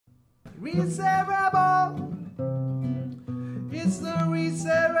Reset Rebel. It's the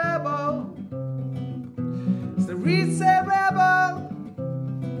Reset Rebel. It's the Reset Rebel.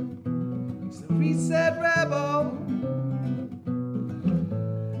 It's the Reset Rebel.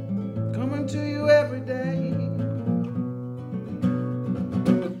 Coming to you every day.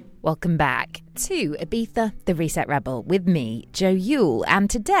 Welcome back to Ibiza, the Reset Rebel, with me, Jo Yule. And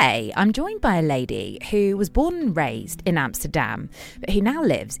today I'm joined by a lady who was born and raised in Amsterdam, but who now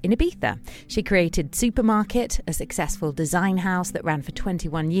lives in Ibiza. She created Supermarket, a successful design house that ran for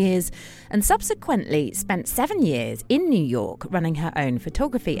 21 years, and subsequently spent 7 years in New York running her own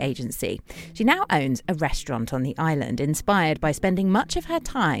photography agency. She now owns a restaurant on the island, inspired by spending much of her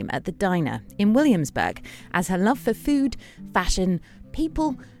time at the diner in Williamsburg, as her love for food, fashion,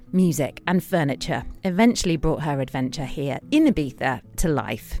 people, music and furniture eventually brought her adventure here in Ibiza to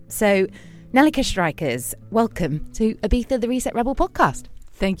life. So, Nellike Strijkers, welcome to Ibiza, the Reset Rebel podcast.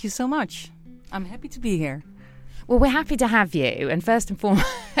 Thank you so much. I'm happy to be here. Well, we're happy to have you. And first and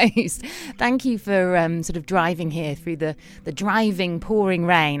foremost, thank you for sort of driving here through the driving, pouring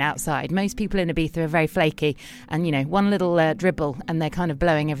rain outside. Most people in Ibiza are very flaky and, you know, one little dribble and they're kind of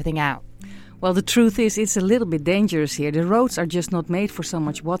blowing everything out. Well, the truth is, it's a little bit dangerous here. The roads are just not made for so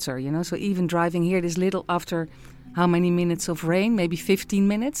much water, you know. So even driving here this little after how many minutes of rain, maybe 15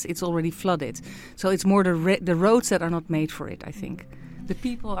 minutes, it's already flooded. So it's more the roads that are not made for it, I think. The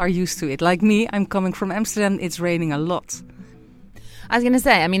people are used to it. Like me, I'm coming from Amsterdam, it's raining a lot. I was going to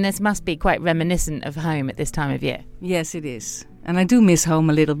say, I mean, this must be quite reminiscent of home at this time of year. Yes, it is. And I do miss home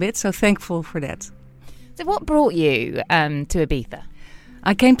a little bit, so thankful for that. So what brought you to Ibiza?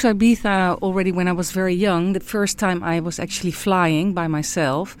 I came to Ibiza already when I was very young. The first time I was actually flying by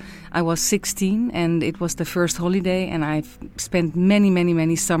myself, I was 16 and it was the first holiday, and I've spent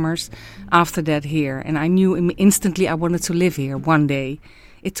many summers after that here. And I knew instantly I wanted to live here one day.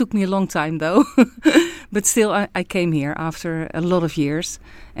 It took me a long time though, but still I came here after a lot of years.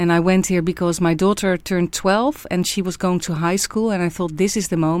 And I went here because my daughter turned 12 and she was going to high school, and I thought this is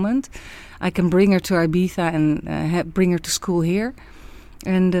the moment. I can bring her to Ibiza and bring her to school here.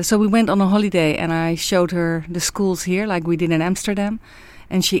 And so we went on a holiday and I showed her the schools here like we did in Amsterdam.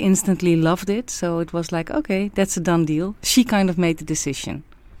 And she instantly loved it. So it was like, okay, that's a done deal. She kind of made the decision.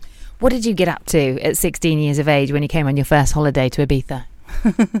 What did you get up to at 16 years of age when you came on your first holiday to Ibiza?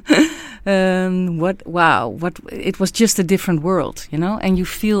 It was just a different world, you know, and you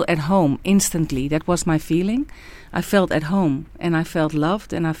feel at home instantly. That was my feeling. I felt at home and I felt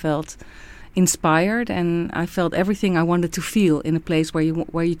loved and I felt inspired, and I felt everything I wanted to feel in a place where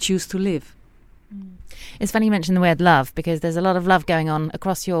you choose to live. It's funny you mention the word love, because there's a lot of love going on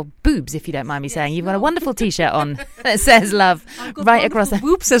across your boobs, if you don't mind me saying. You've got a wonderful T-shirt on that says love right across the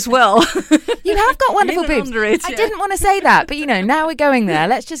boobs as well. You have got wonderful boobs. It, yeah. I didn't want to say that, but you know, now we're going there.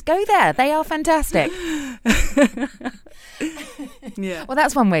 Let's just go there. They are fantastic. Yeah. Well,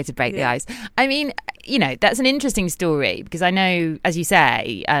 that's one way to break the ice. I mean, you know, that's an interesting story, because I know, as you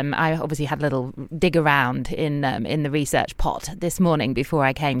say, I obviously had a little dig around in the research pot this morning before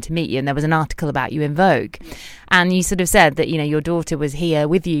I came to meet you, and there was an article about you in Vogue, and you sort of said that, you know, your daughter was here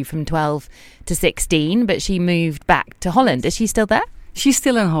with you from 12 to 16, but she moved back to Holland. Is she still there? She's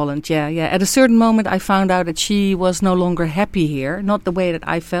still in Holland, yeah. At a certain moment, I found out that she was no longer happy here, not the way that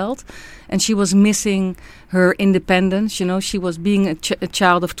I felt. And she was missing her independence. You know, she was being a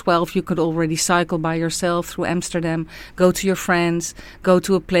child of 12. You could already cycle by yourself through Amsterdam, go to your friends, go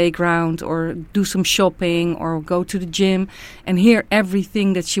to a playground or do some shopping or go to the gym. And here,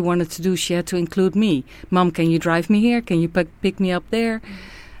 everything that she wanted to do, she had to include me. Mom, can you drive me here? Can you pick me up there?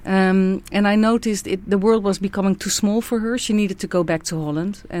 And I noticed the world was becoming too small for her. She needed to go back to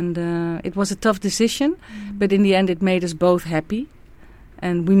Holland. And it was a tough decision. But in the end, it made us both happy.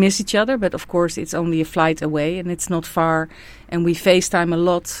 And we miss each other. But of course, it's only a flight away and it's not far. And we FaceTime a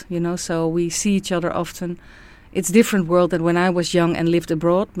lot, you know, so we see each other often. It's a different world than when I was young and lived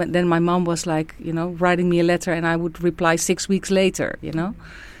abroad. But then my mom was like, you know, writing me a letter and I would reply 6 weeks later, you know.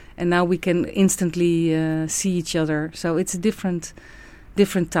 And now we can instantly see each other. So it's a different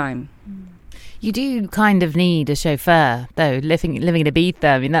time. You do kind of need a chauffeur, though, living in Ibiza.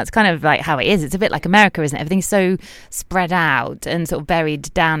 I mean, that's kind of like how it is. It's a bit like America, isn't it? Everything's so spread out and sort of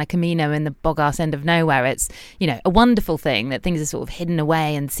buried down a Camino in the bog-ass end of nowhere. It's, you know, a wonderful thing that things are sort of hidden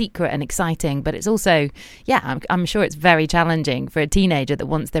away and secret and exciting. But it's also, yeah, I'm sure it's very challenging for a teenager that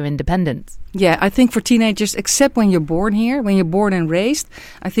wants their independence. Yeah, I think for teenagers, except when you're born here, when you're born and raised,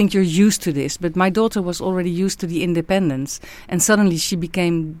 I think you're used to this. But my daughter was already used to the independence. And suddenly she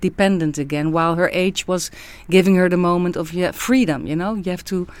became dependent again, while her age was giving her the moment of freedom, you know. You have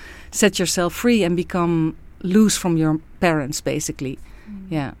to set yourself free and become loose from your parents, basically.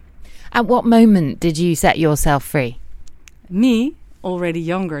 Yeah. At what moment did you set yourself free? Me, already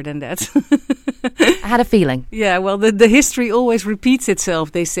younger than that. I had a feeling. Yeah, well, the history always repeats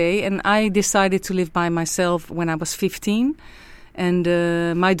itself, they say. And I decided to live by myself when I was 15.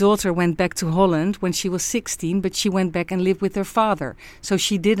 And my daughter went back to Holland when she was 16, but she went back and lived with her father. So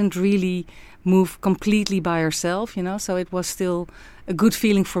she didn't really move completely by herself, you know. So it was still a good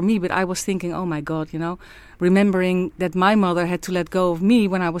feeling for me. But I was thinking, oh my God, you know, remembering that my mother had to let go of me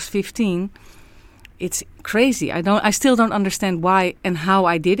when I was 15. It's crazy. I still don't understand why and how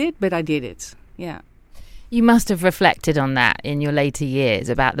I did it, but I did it. Yeah. You must have reflected on that in your later years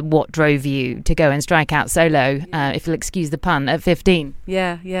about what drove you to go and strike out solo, if you'll excuse the pun, at 15.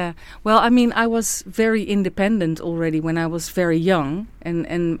 Yeah. Well, I mean, I was very independent already when I was very young.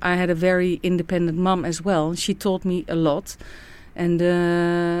 And I had a very independent mom as well. She taught me a lot. And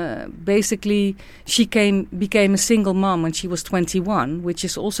basically, she became a single mom when she was 21, which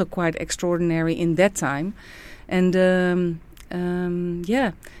is also quite extraordinary in that time. And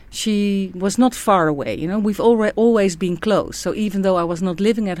she was not far away. You know, we've always been close. So even though I was not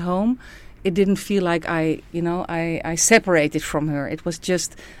living at home, it didn't feel like I separated from her. It was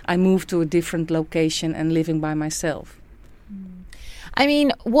just I moved to a different location and living by myself. I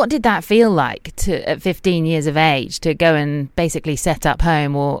mean, what did that feel like at 15 years of age to go and basically set up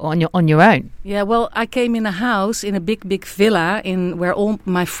home or on your own? Yeah, well, I came in a house in a big villa where all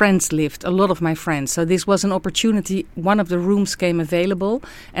my friends lived, a lot of my friends. So this was an opportunity. One of the rooms came available,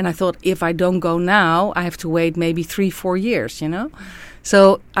 and I thought if I don't go now, I have to wait maybe 3-4 years, you know.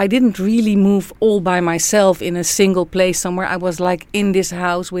 So I didn't really move all by myself in a single place somewhere. I was like in this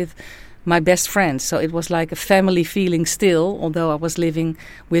house with my best friends. So it was like a family feeling still, although I was living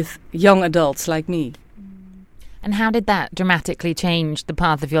with young adults like me. And how did that dramatically change the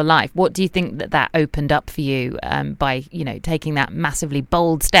path of your life? What do you think that opened up for you by, you know, taking that massively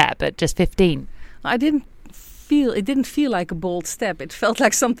bold step at just 15? It didn't feel like a bold step. It felt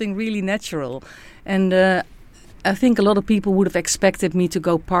like something really natural. And I think a lot of people would have expected me to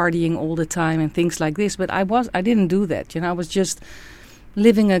go partying all the time and things like this, but I didn't do that. You know, I was just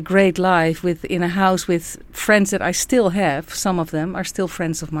living a great life in a house with friends that I still have. Some of them are still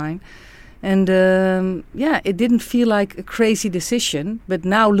friends of mine. And it didn't feel like a crazy decision. But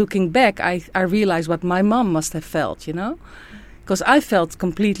now looking back, I realize what my mom must have felt, you know. Because I felt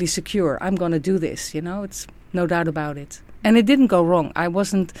completely secure. I'm going to do this, you know. It's no doubt about it. And it didn't go wrong. I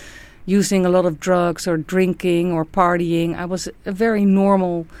wasn't using a lot of drugs or drinking or partying. I was a very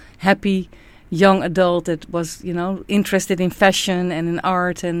normal, happy young adult that was, you know, interested in fashion and in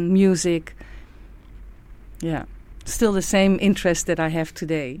art and music. Yeah, still the same interest that I have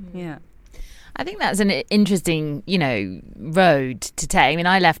today. Yeah. I think that's an interesting, you know, road to take. I mean,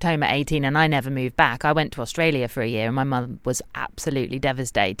 I left home at 18 and I never moved back. I went to Australia for a year and my mum was absolutely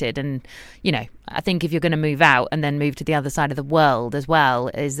devastated. And, you know, I think if you're going to move out and then move to the other side of the world as well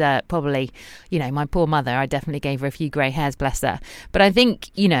is probably, you know, my poor mother, I definitely gave her a few grey hairs, bless her. But I think,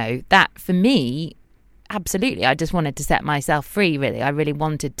 you know, that for me, absolutely, I just wanted to set myself free, really. I really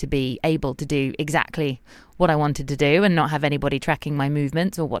wanted to be able to do exactly what I wanted to do and not have anybody tracking my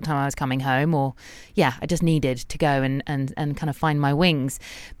movements or what time I was coming home, or I just needed to go and kind of find my wings.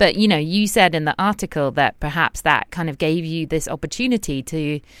 But, you know, you said in the article that perhaps that kind of gave you this opportunity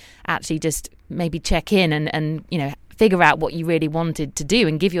to actually just maybe check in and you know, figure out what you really wanted to do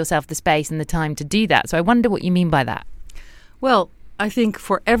and give yourself the space and the time to do that. So I wonder what you mean by that. Well, I think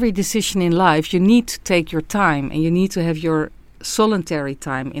for every decision in life, you need to take your time and you need to have your solitary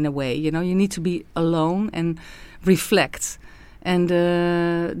time in a way. You know, you need to be alone and reflect. And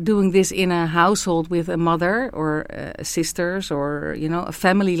doing this in a household with a mother or sisters or, you know, a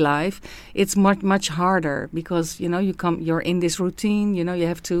family life, it's much harder because, you know, you're in this routine, you know, you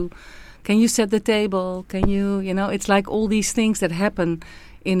have to, can you set the table? Can you know, it's like all these things that happen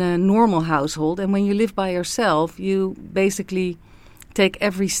in a normal household. And when you live by yourself, you basically take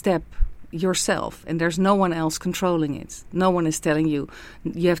every step yourself and there's no one else controlling it. No one is telling you,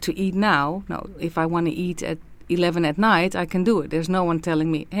 you have to eat now. No, if I want to eat at 11 at night, I can do it. There's no one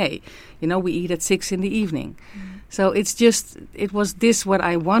telling me, hey, you know, we eat at 6 in the evening. So it was this what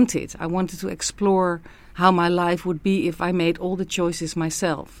I wanted. I wanted to explore how my life would be if I made all the choices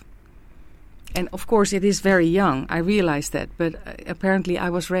myself. And of course, it is very young. I realized that, but apparently I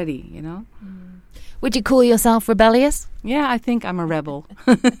was ready, you know. Would you call yourself rebellious? Yeah, I think I'm a rebel.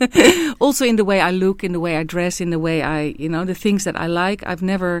 Also in the way I look, in the way I dress, in the way I, you know, the things that I like. I've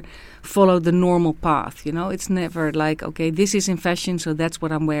never followed the normal path, you know. It's never like, okay, this is in fashion, so that's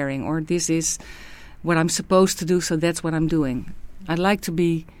what I'm wearing. Or this is what I'm supposed to do, so that's what I'm doing. I like to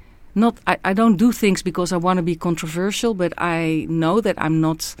be I don't do things because I want to be controversial, but I know that I'm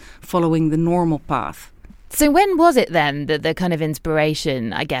not following the normal path. So when was it then that the kind of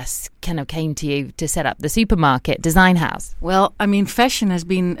inspiration, I guess, kind of came to you to set up the supermarket design house? Well, I mean, fashion has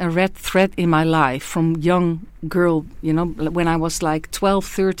been a red thread in my life from young girl. You know, when I was like 12,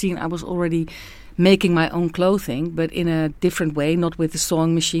 13, I was already making my own clothing, but in a different way, not with the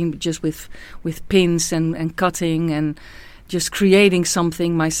sewing machine, but just with pins and cutting and just creating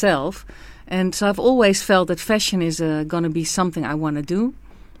something myself. And so I've always felt that fashion is going to be something I want to do.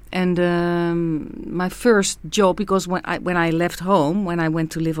 And my first job, because when I left home, when I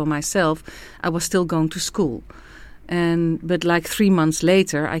went to live on myself, I was still going to school. But like 3 months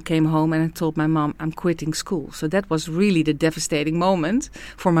later, I came home and I told my mom, I'm quitting school. So that was really the devastating moment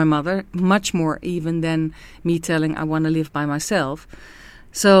for my mother, much more even than me telling I want to live by myself.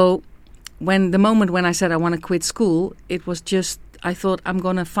 So the moment when I said I want to quit school, it was just, I thought I'm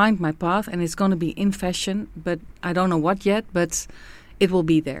going to find my path and it's going to be in fashion, but I don't know what yet, but it will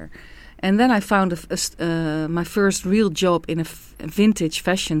be there. And then I found my first real job in a vintage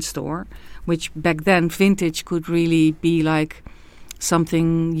fashion store, which back then vintage could really be like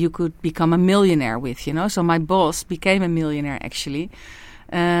something you could become a millionaire with, you know. So my boss became a millionaire actually.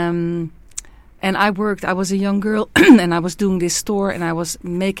 And I was a young girl and I was doing this store and I was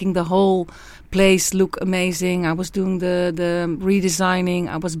making the whole place look amazing. I was doing the redesigning,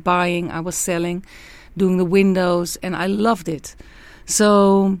 I was buying, I was selling, doing the windows, and I loved it.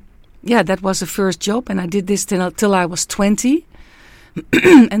 So yeah, that was the first job, and I did this till I was 20.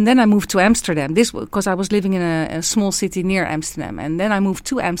 And then I moved to Amsterdam. This because I was living in a small city near Amsterdam. And then I moved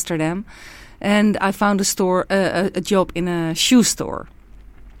to Amsterdam, and I found a job in a shoe store.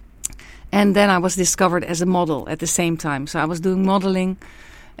 And then I was discovered as a model at the same time. So I was doing modeling,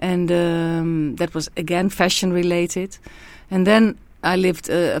 and that was again fashion related. And then I lived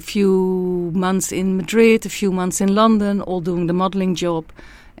a few months in Madrid, a few months in London, all doing the modeling job,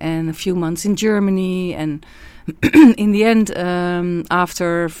 and a few months in Germany. And in the end,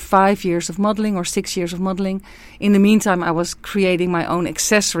 after 5 years of modeling or 6 years of modeling, in the meantime, I was creating my own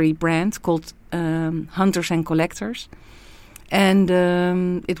accessory brand called Hunters and Collectors. And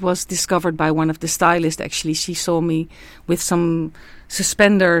it was discovered by one of the stylists, actually. She saw me with some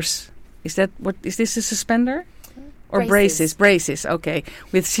suspenders. Is this a suspender? Or braces? Braces, okay.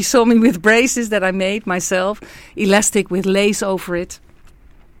 She saw me with braces that I made myself, elastic with lace over it,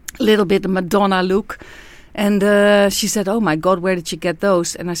 a little bit of Madonna look. And she said, oh my God, where did you get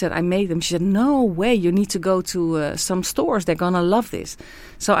those? And I said, I made them. She said, no way, you need to go to some stores. They're going to love this.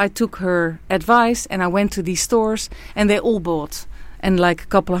 So I took her advice and I went to these stores and they all bought. And like a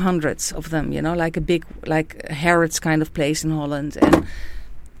couple of hundreds of them, you know, like a big, like Harrods kind of place in Holland. And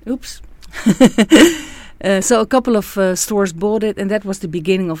oops. So a couple of stores bought it, and that was the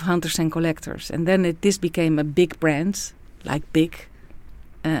beginning of Hunters and Collectors. And then this became a big brand, like big,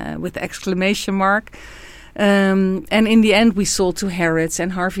 with the exclamation mark. And in the end, we sold to Harrods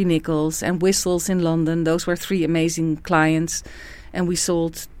and Harvey Nichols and Whistles in London. Those were 3 amazing clients. And we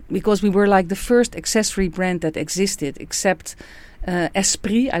sold, because we were like the first accessory brand that existed, except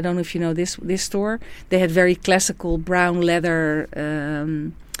Esprit. I don't know if you know this store. They had very classical brown leather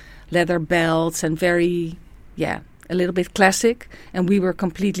belts and very, a little bit classic. And we were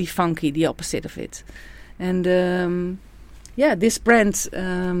completely funky, the opposite of it. And this brand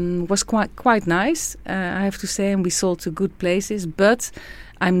was quite nice, I have to say, and we sold to good places. But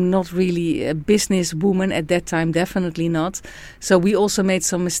I'm not really a business woman at that time, definitely not. So we also made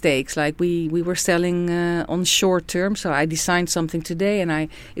some mistakes. Like we were selling on short term. So I designed something today and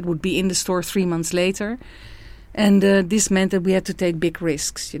it would be in the store 3 months later. And this meant that we had to take big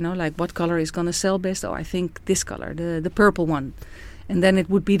risks, you know, like what color is going to sell best? Oh, I think this color, the purple one. And then it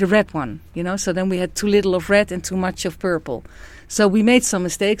would be the red one, you know. So then we had too little of red and too much of purple. So we made some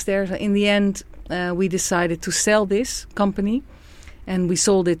mistakes there. So in the end, we decided to sell this company. And we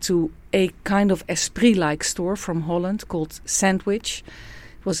sold it to a kind of Esprit-like store from Holland called Sandwich.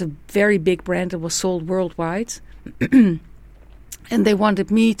 It was a very big brand that was sold worldwide. And they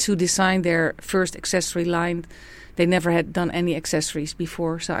wanted me to design their first accessory line. They never had done any accessories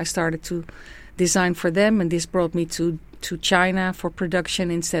before. So I started to design for them. And this brought me to China for production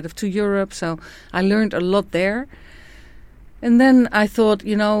instead of to Europe. So I learned a lot there. And then I thought,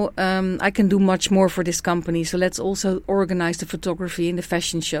 you know, I can do much more for this company. So let's also organize the photography in the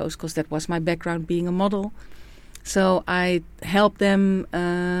fashion shows, because that was my background, being a model. So I helped them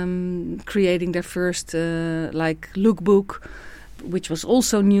creating their first lookbook, which was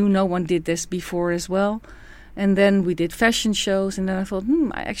also new. No one did this before as well. And then we did fashion shows, and then I thought,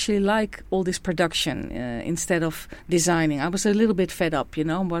 I actually like all this production instead of designing. I was a little bit fed up,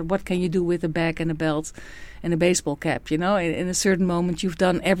 what can you do with a bag and a belt and a baseball cap, In a certain moment, you've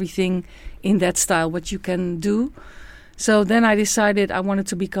done everything in that style, what you can do. So then I decided I wanted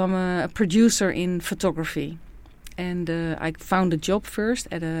to become a producer in photography. And I found a job first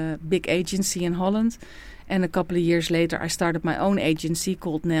at a big agency in Holland. And a couple of years later, I started my own agency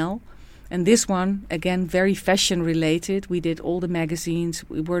called Nell. And this one, again, very fashion related. We did all the magazines.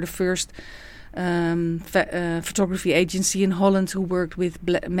 We were the first photography agency in Holland who worked with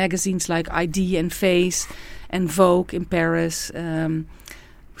magazines like ID and Face and Vogue in Paris.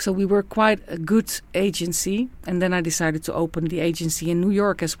 So we were quite a good agency. And then I decided to open the agency in New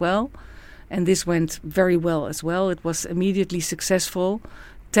York as well. And this went very well as well. It was immediately successful.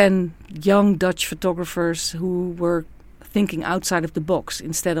 10 young Dutch photographers who were thinking outside of the box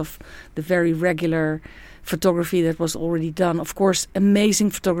instead of the very regular photography that was already done. Of course,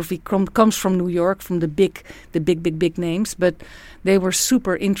 amazing photography comes from New York, from the big names, but they were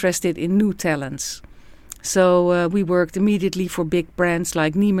super interested in new talents. So we worked immediately for big brands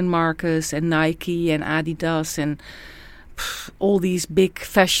like Neiman Marcus and Nike and Adidas and all these big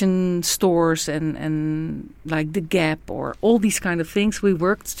fashion stores and like The Gap or all these kind of things. We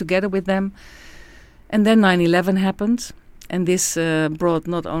worked together with them. And then 9/11 happened. And this brought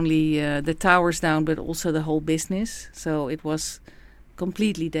not only the towers down, but also the whole business. So it was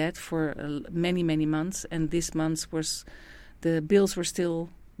completely dead for many, many months. And this month the bills were still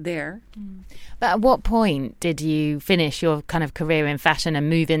there. But at what point did you finish your kind of career in fashion and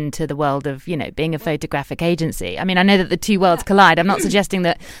move into the world of, being a photographic agency? I mean, I know that the two worlds collide. I'm not suggesting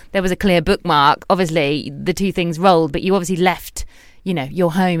that there was a clear bookmark. Obviously, the two things rolled, but you obviously left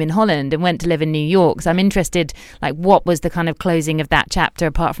your home in Holland and went to live in New York. So I'm interested, what was the kind of closing of that chapter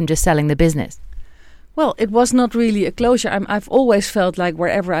apart from just selling the business? Well, it was not really a closure. I've always felt like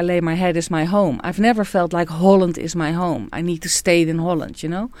wherever I lay my head is my home. I've never felt like Holland is my home. I need to stay in Holland,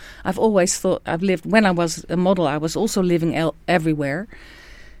 I've always thought when I was a model, I was also living everywhere.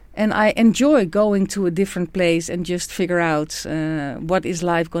 And I enjoy going to a different place and just figure out what is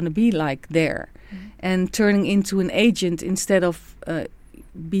life going to be like there. And turning into an agent instead of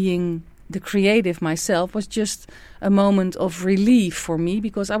being the creative myself was just a moment of relief for me,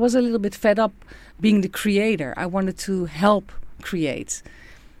 because I was a little bit fed up being the creator. I wanted to help create.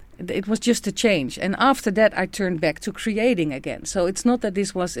 It was just a change. And after that, I turned back to creating again. So it's not that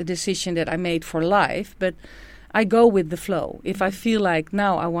this was a decision that I made for life, but I go with the flow. If I feel like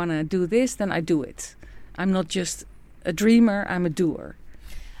now I want to do this, then I do it. I'm not just a dreamer, I'm a doer.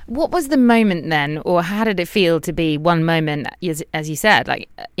 What was the moment then, or how did it feel to be one moment, as you said,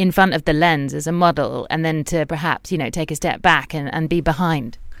 in front of the lens as a model, and then to perhaps, take a step back and be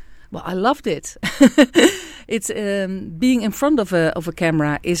behind? Well, I loved it. It's being in front of a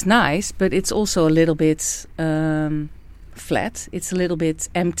camera is nice, but it's also a little bit flat. It's a little bit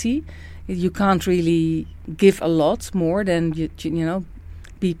empty. You can't really give a lot more than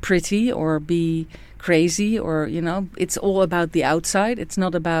be pretty or be crazy, or it's all about the outside. It's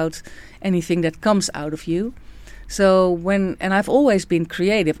not about anything that comes out of you. So and I've always been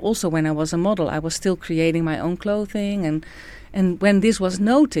creative. Also, when I was a model, I was still creating my own clothing, and when this was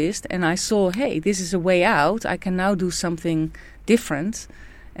noticed and I saw, hey, this is a way out, I can now do something different,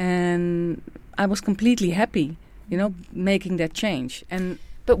 and I was completely happy, making that change.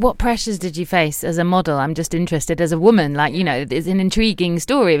 But what pressures did you face as a model? I'm just interested as a woman. It's an intriguing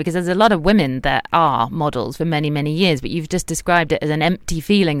story, because there's a lot of women that are models for many, many years, but you've just described it as an empty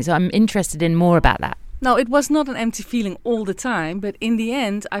feeling. So I'm interested in more about that. No, it was not an empty feeling all the time, but in the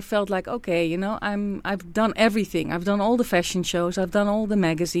end, I felt like, okay, I've done everything. I've done all the fashion shows, I've done all the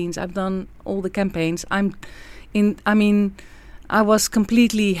magazines, I've done all the campaigns. I was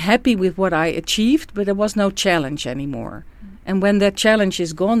completely happy with what I achieved, but there was no challenge anymore. And when that challenge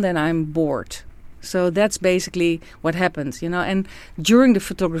is gone, then I'm bored. So that's basically what happens, And during the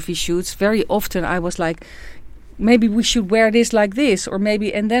photography shoots, very often I was like, maybe we should wear this like this, or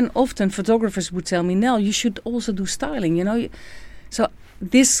maybe, and then often photographers would tell me, Nell, you should also do styling, So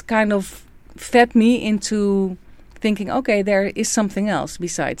this kind of fed me into thinking, okay, there is something else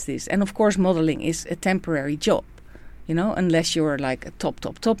besides this. And of course, modeling is a temporary job, unless you're like a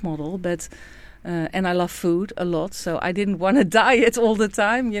top model, but... and I love food a lot, so I didn't want to diet all the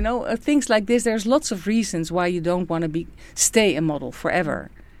time, Things like this, there's lots of reasons why you don't want to stay a model forever.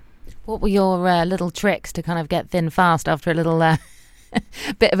 What were your little tricks to kind of get thin fast after a little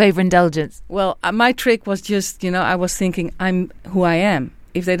bit of overindulgence? Well, my trick was just, I was thinking, I'm who I am.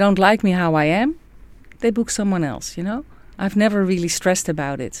 If they don't like me how I am, they book someone else, I've never really stressed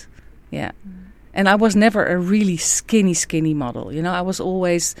about it. Yeah. And I was never a really skinny model. You know, I was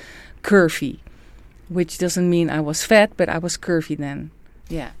always curvy, which doesn't mean I was fat, but I was curvy then.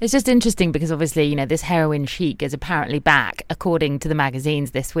 Yeah. It's just interesting because obviously, you know, this heroin chic is apparently back, according to the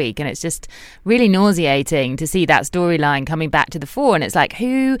magazines this week. And it's just really nauseating to see that storyline coming back to the fore. And it's like,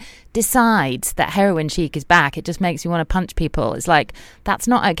 who decides that heroin chic is back? It just makes you want to punch people. It's like, that's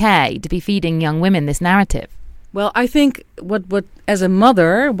not okay to be feeding young women this narrative. Well, I think what as a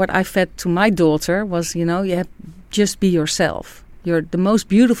mother, what I fed to my daughter was, you know, just be yourself. The most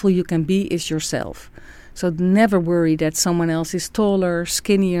beautiful you can be is yourself. So never worry that someone else is taller,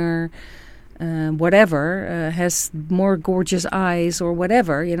 skinnier, whatever, has more gorgeous eyes or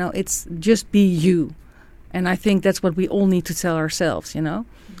whatever. You know, it's just be you. And I think that's what we all need to tell ourselves, you know.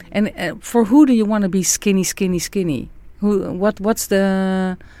 And for who do you want to be skinny? What's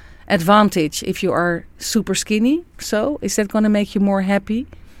the advantage if you are super skinny? So is that going to make you more happy?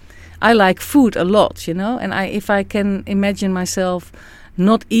 I like food a lot, you know. And if I can imagine myself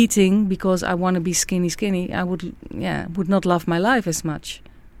not eating because I want to be skinny, I would not love my life as much.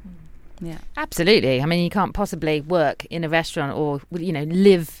 Yeah, absolutely. I mean, you can't possibly work in a restaurant or, you know,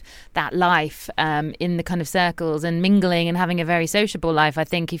 live that life in the kind of circles and mingling and having a very sociable life, I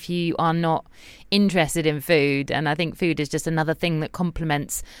think, if you are not interested in food. And I think food is just another thing that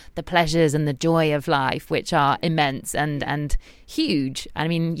complements the pleasures and the joy of life, which are immense and huge. I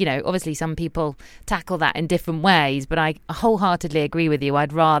mean, you know, obviously some people tackle that in different ways, but I wholeheartedly agree with you.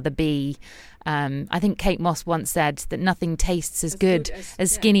 I'd rather be I think Kate Moss once said that nothing tastes as good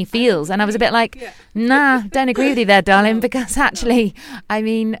as skinny feels. And I was a bit like, nah, don't agree with you there, darling, because actually, I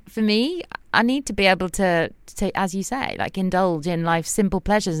mean, for me, I need to be able to, as you say, like indulge in life's simple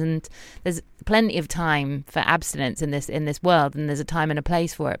pleasures. And there's plenty of time for abstinence in this world, and there's a time and a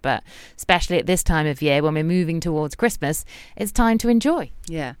place for it. But especially at this time of year when we're moving towards Christmas, it's time to enjoy.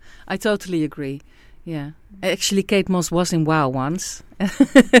 Yeah, I totally agree. Yeah. Actually, Kate Moss was in WOW once.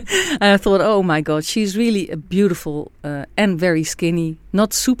 And I thought, oh my God, she's really a beautiful and very skinny,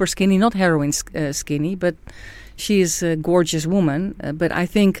 not super skinny, not heroin skinny, but she is a gorgeous woman. But I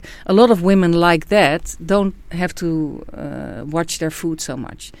think a lot of women like that don't have to watch their food so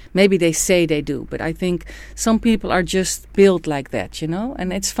much. Maybe they say they do, but I think some people are just built like that, you know,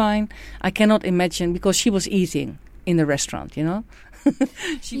 and it's fine. I cannot imagine, because she was eating in the restaurant, you know.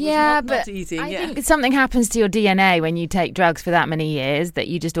 She was not eating. I think something happens to your DNA when you take drugs for that many years that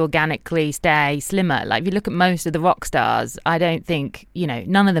you just organically stay slimmer. Like if you look at most of the rock stars, I don't think, you know,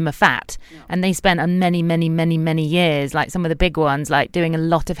 none of them are fat. No. And they spent many years, like some of the big ones, like doing a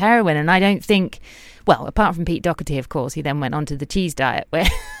lot of heroin. And I don't think, well, apart from Pete Doherty, of course, he then went on to the cheese diet, where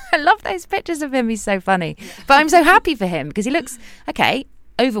I love those pictures of him. He's so funny. Yeah. But I'm so happy for him because he looks, okay,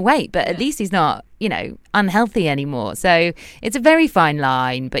 overweight, but at least he's not, you know, unhealthy anymore. So it's a very fine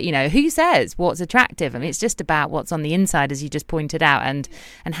line, but, you know, who says what's attractive? I mean, it's just about what's on the inside, as you just pointed out, and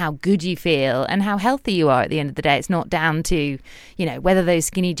how good you feel and how healthy you are at the end of the day. It's not down to, you know, whether those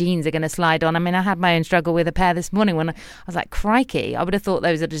skinny jeans are going to slide on. I mean, I had my own struggle with a pair this morning when I was like, crikey, I would have thought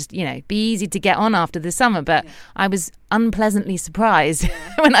those would just, you know, be easy to get on after the summer, but I was unpleasantly surprised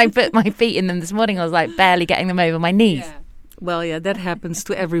when I put my feet in them this morning. I was like barely getting them over my knees. Yeah. Well, yeah, that happens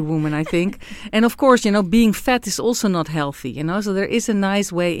to every woman, I think. And of course, you know, being fat is also not healthy, you know, so there is a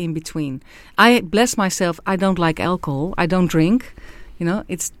nice way in between. I bless myself, I don't like alcohol. I don't drink, you know,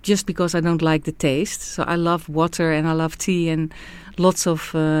 it's just because I don't like the taste. So I love water and I love tea and lots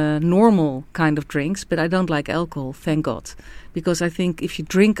of normal kind of drinks, but I don't like alcohol, thank God. Because I think if you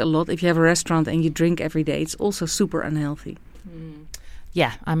drink a lot, if you have a restaurant and you drink every day, it's also super unhealthy.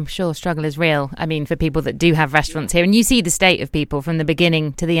 Yeah, I'm sure struggle is real. I mean, for people that do have restaurants here, and you see the state of people from the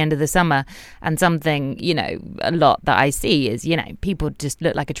beginning to the end of the summer, and something, you know, a lot that I see is, you know, people just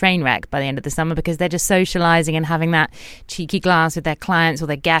look like a train wreck by the end of the summer because they're just socializing and having that cheeky glass with their clients or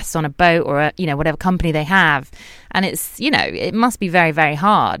their guests on a boat or, you know, whatever company they have. And it's, you know, it must be very, very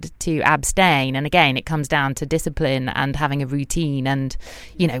hard to abstain. And again, it comes down to discipline and having a routine and,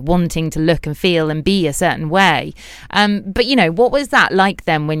 you know, wanting to look and feel and be a certain way. But, you know, what was that like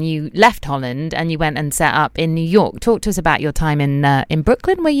then when you left Holland and you went and set up in New York? Talk to us about your time in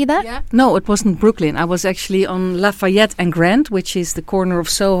Brooklyn. Were you there? Yeah. No, it wasn't Brooklyn. I was actually on Lafayette and Grand, which is the corner of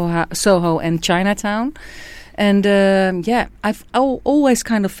Soho and Chinatown. And I've always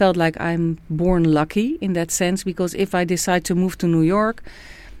kind of felt like I'm born lucky in that sense, because if I decide to move to New York,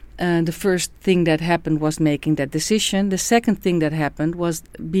 the first thing that happened was making that decision. The second thing that happened was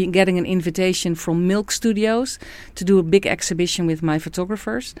getting an invitation from Milk Studios to do a big exhibition with my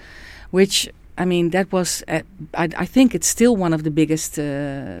photographers, which, I mean, that was, I think it's still one of the biggest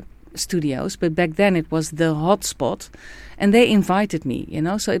studios, but back then it was the hot spot, and they invited me,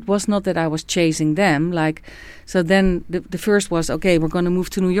 so it was not that I was chasing them. So then the first was, okay, we're going to move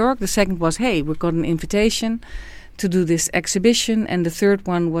to New York. The second was, hey, we got an invitation to do this exhibition, and the third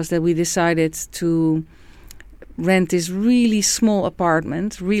one was that we decided to rent this really small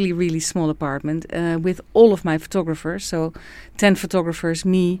apartment, really small apartment, with all of my photographers. So 10 photographers,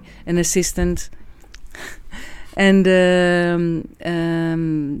 me, an assistant. And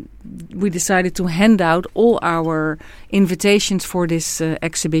we decided to hand out all our invitations for this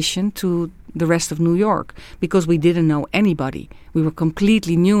exhibition to the rest of New York, because we didn't know anybody. We were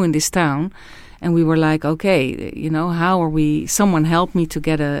completely new in this town. And we were like, okay, how are we? Someone helped me to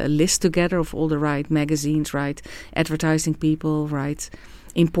get a list together of all the right magazines, right advertising people, right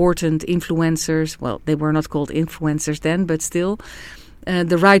important influencers. Well, they were not called influencers then, but still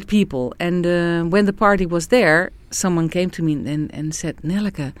the right people. And when the party was there, someone came to me and said,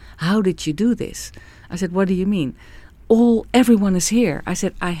 Nelleke, how did you do this? I said, what do you mean? Everyone is here. I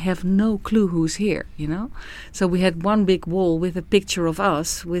said, I have no clue who's here, So we had one big wall with a picture of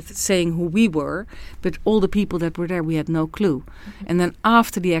us with saying who we were, but all the people that were there, we had no clue. Mm-hmm. And then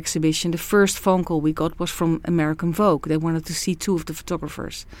after the exhibition, the first phone call we got was from American Vogue. They wanted to see 2 of the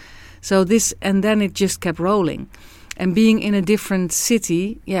photographers. And then it just kept rolling. And being in a different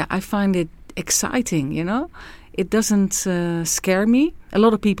city, I find it exciting, It doesn't scare me. A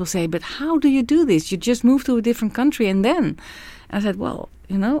lot of people say, but how do you do this? You just move to a different country and then? I said, well,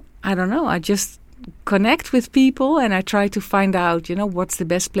 I don't know. I just connect with people and I try to find out, what's the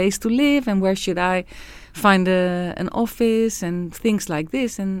best place to live and where should I find an office and things like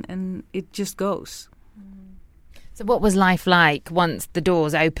this. And it just goes. So what was life like once the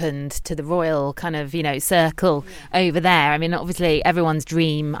doors opened to the royal kind of, circle over there? I mean, obviously everyone's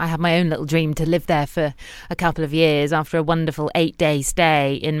dream. I had my own little dream to live there for a couple of years after a wonderful 8-day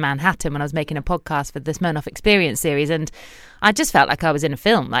stay in Manhattan when I was making a podcast for the Smirnoff Experience series. And I just felt like I was in a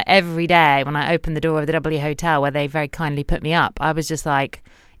film. Like every day when I opened the door of the W Hotel where they very kindly put me up, I was just like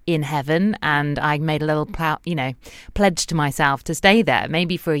in heaven, and I made a little pledge to myself to stay there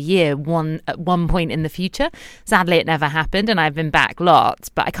maybe for a year at one point in the future. Sadly it never happened and I've been back lots,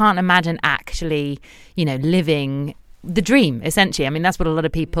 but I can't imagine actually living the dream, essentially. I mean, that's what a lot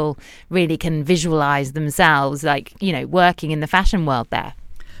of people really can visualize themselves, like working in the fashion world there.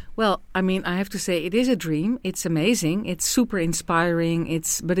 Well, I mean, I have to say it is a dream. It's amazing, it's super inspiring,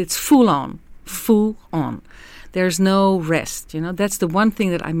 but it's full on. There's no rest, That's the one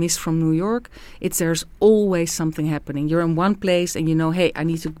thing that I miss from New York. There's always something happening. You're in one place and hey, I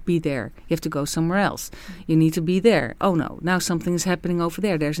need to be there. You have to go somewhere else. You need to be there. Oh no, now something is happening over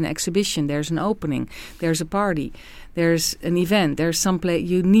there. There's an exhibition. There's an opening. There's a party. There's an event. There's some place.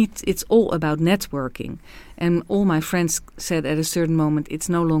 It's all about networking. And all my friends said at a certain moment, it's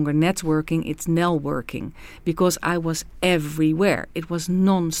no longer networking, it's Nell-working. Because I was everywhere. It was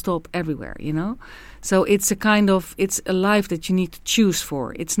non-stop everywhere, So it's it's a life that you need to choose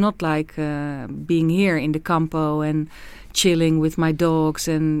for. It's not like being here in the Campo and chilling with my dogs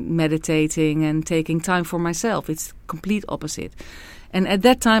and meditating and taking time for myself. It's complete opposite. And at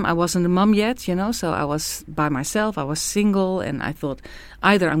that time, I wasn't a mom yet, so I was by myself, I was single, and I thought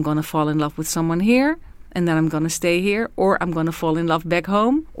either I'm going to fall in love with someone here, and then I'm going to stay here, or I'm going to fall in love back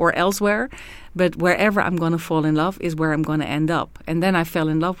home or elsewhere. But wherever I'm going to fall in love is where I'm going to end up. And then I fell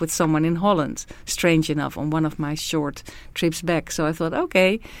in love with someone in Holland, strange enough, on one of my short trips back. So I thought,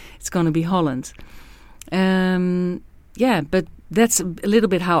 okay, it's going to be Holland. But that's a little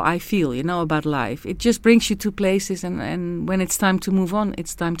bit how I feel, about life. It just brings you to places, and when it's time to move on,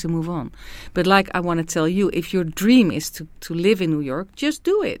 it's time to move on. But like I want to tell you, if your dream is to live in New York, just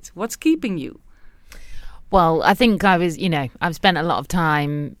do it. What's keeping you? Well, I think I've spent a lot of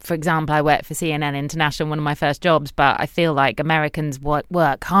time, for example, I worked for CNN International, one of my first jobs, but I feel like Americans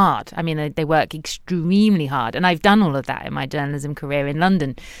work hard. I mean, they work extremely hard. And I've done all of that in my journalism career in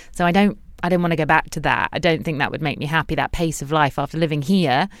London. So I don't want to go back to that. I don't think that would make me happy, that pace of life after living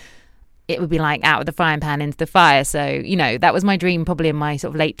here. It would be like out of the frying pan into the fire. So, that was my dream probably in my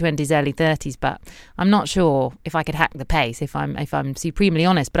sort of late 20s, early 30s. But I'm not sure if I could hack the pace, if I'm supremely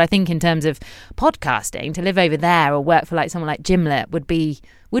honest. But I think in terms of podcasting, to live over there or work for like someone like Gimlet would be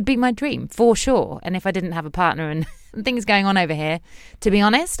my dream for sure. And if I didn't have a partner and things going on over here, to be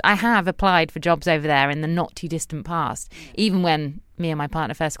honest, I have applied for jobs over there in the not too distant past. Even when me and my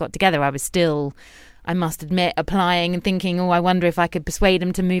partner first got together, I was still, I must admit, applying and thinking, I wonder if I could persuade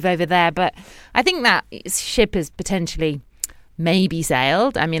him to move over there. But I think that ship has potentially maybe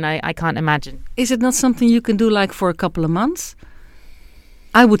sailed. I mean, I can't imagine. Is it not something you can do like for a couple of months?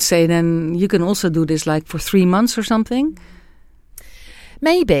 I would say then you can also do this like for 3 months or something.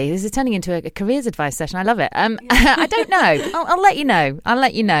 Maybe this is turning into a careers advice session. I love it. I don't know. I'll let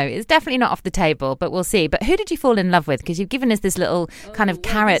you know. It's definitely not off the table, but we'll see. But who did you fall in love with? Because you've given us this little kind of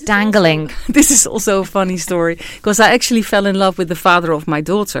carrot dangling. This is also a funny story, because I actually fell in love with the father of my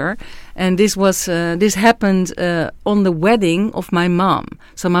daughter, and this happened on the wedding of my mom.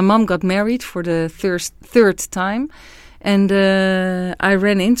 So my mom got married for the third time, and I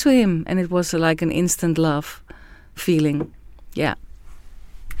ran into him, and it was like an instant love feeling. Yeah.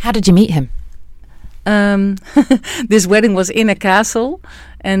 How did you meet him? This wedding was in a castle,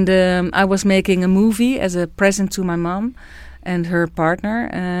 and I was making a movie as a present to my mom and her partner,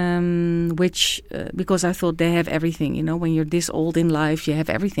 which because I thought they have everything. You know, when you're this old in life, you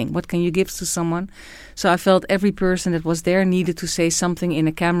have everything. What can you give to someone? So I felt every person that was there needed to say something in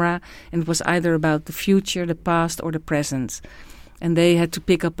a camera, and it was either about the future, the past, or the present. And they had to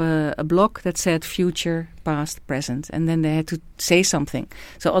pick up a block that said future, past, present. And then they had to say something.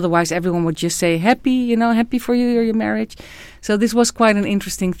 So otherwise everyone would just say happy, happy for you or your marriage. So this was quite an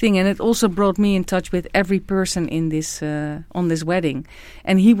interesting thing. And it also brought me in touch with every person in this on this wedding.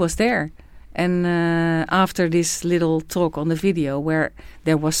 And he was there. And after this little talk on the video where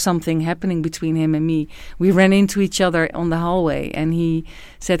there was something happening between him and me, we ran into each other on the hallway. And he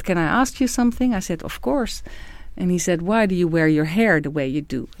said, "Can I ask you something?" I said, "Of course." And he said, "Why do you wear your hair the way you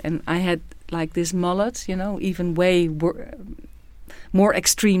do?" And I had like this mullet, even way more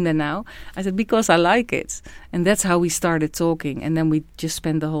extreme than now. I said, "Because I like it." And that's how we started talking. And then we just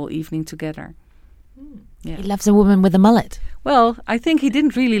spent the whole evening together. Yeah. He loves a woman with a mullet. Well, I think he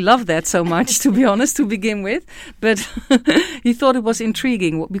didn't really love that so much, to be honest, to begin with. But he thought it was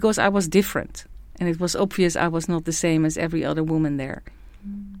intriguing because I was different. And it was obvious I was not the same as every other woman there.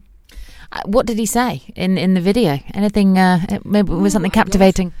 What did he say in the video? Anything, maybe was something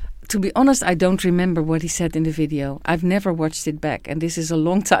captivating? To be honest, I don't remember what he said in the video. I've never watched it back, and this is a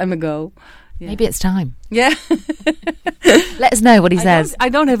long time ago. Yeah. Maybe it's time. Yeah. Let us know what he says. I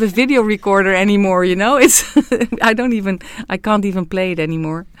don't have a video recorder anymore, It's I can't even play it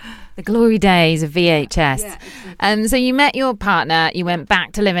anymore. The glory days of VHS. Yeah, exactly. So you met your partner, you went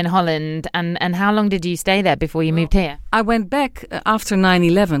back to live in Holland, and how long did you stay there before you moved here? I went back after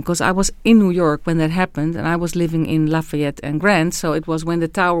 9/11 because I was in New York when that happened, and I was living in Lafayette and Grant, so it was when the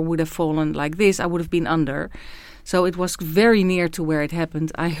tower would have fallen like this, I would have been under. So it was very near to where it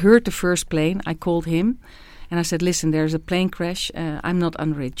happened. I heard the first plane. I called him, and I said, "Listen, there's a plane crash. I'm not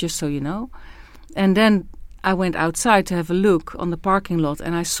under it, just so you know." And then I went outside to have a look on the parking lot,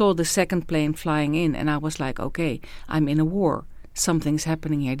 and I saw the second plane flying in, and I was like, okay, I'm in a war. Something's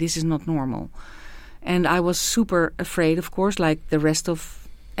happening here. This is not normal. And I was super afraid, of course, like the rest of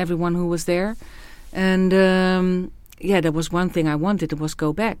everyone who was there. And there was one thing I wanted. It was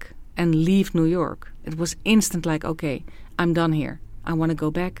go back and leave New York. It was instant like, okay, I'm done here. I want to go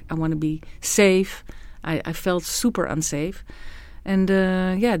back. I want to be safe. I felt super unsafe. And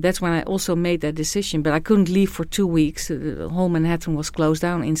that's when I also made that decision. But I couldn't leave for 2 weeks. The whole Manhattan was closed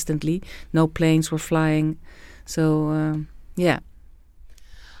down instantly. No planes were flying. So,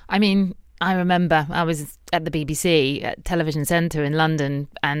 I mean, I remember I was at the BBC at Television Centre in London,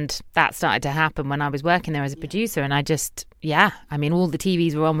 and that started to happen when I was working there as a producer. And I just, all the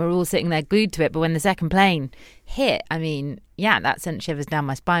TVs were on. We were all sitting there glued to it. But when the second plane hit, that sent shivers down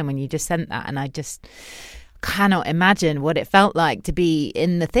my spine when you just sent that. And I just cannot imagine what it felt like to be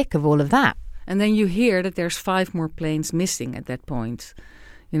in the thick of all of that. And then you hear that there's 5 more planes missing at that point,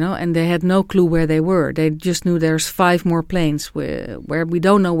 and they had no clue where they were. They just knew there's 5 more planes where we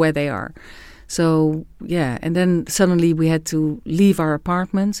don't know where they are. So, and then suddenly we had to leave our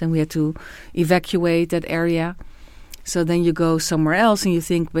apartments and we had to evacuate that area. So then you go somewhere else and you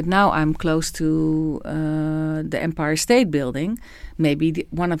think, but now I'm close to the Empire State Building. Maybe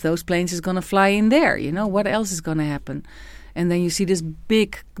one of those planes is going to fly in there. What else is going to happen? And then you see this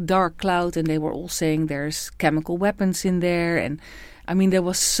big dark cloud, and they were all saying there's chemical weapons in there. And there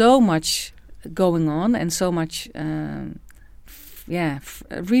was so much going on and so much,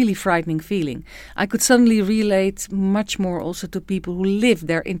 really frightening feeling. I could suddenly relate much more also to people who live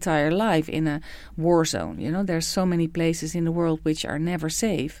their entire life in a war zone. There's so many places in the world which are never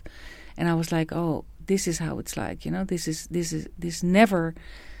safe. And I was like, oh, this is how it's like. This never,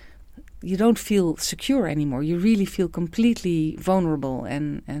 you don't feel secure anymore. You really feel completely vulnerable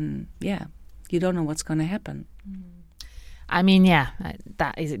and you don't know what's going to happen.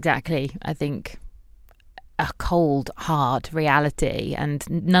 That is exactly, I think, a cold, hard reality, and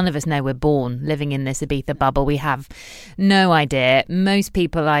none of us know we're born living in this Ibiza bubble. We have no idea. Most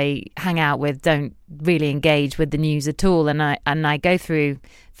people I hang out with don't really engage with the news at all. And I go through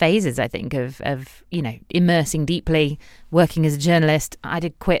phases, I think, of immersing deeply, working as a journalist. I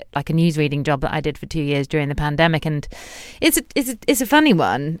did quit like a newsreading job that I did for 2 years during the pandemic, and it's a funny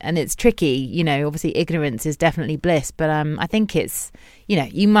one, and it's tricky. Obviously ignorance is definitely bliss, but I think it's,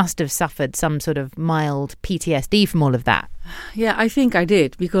 you must have suffered some sort of mild PTSD from all of that. Yeah, I think I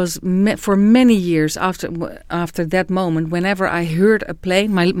did, because for many years after that moment, whenever I heard a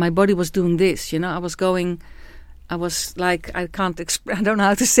plane, my body was doing this. I was like, I don't know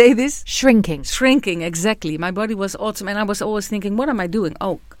how to say this. Shrinking, exactly. My body was awesome, and I was always thinking, what am I doing?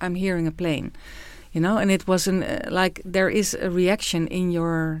 Oh, I'm hearing a plane, and it wasn't like there is a reaction in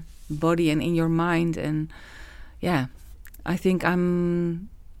your body and in your mind, and yeah, I think I'm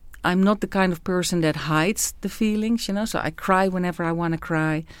not the kind of person that hides the feelings, so I cry whenever I want to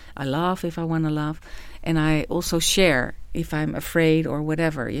cry, I laugh if I want to laugh, and I also share if I'm afraid or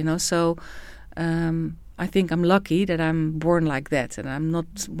whatever, so I think I'm lucky that I'm born like that, and I'm not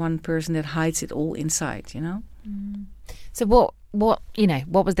one person that hides it all inside, Mm. So what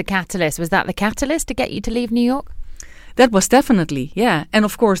was the catalyst? Was that the catalyst to get you to leave New York? That was definitely, yeah. And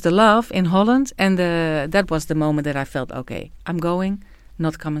of course the love in Holland, and that was the moment that I felt, okay, I'm going,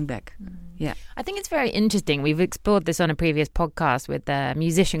 not coming back. Mm. Yeah. I think it's very interesting. We've explored this on a previous podcast with a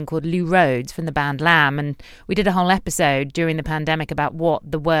musician called Lou Rhodes from the band Lamb, and we did a whole episode during the pandemic about what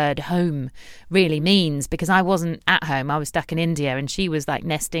the word home really means, because I wasn't at home. I was stuck in India, and she was like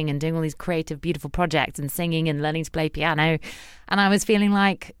nesting and doing all these creative, beautiful projects and singing and learning to play piano. And I was feeling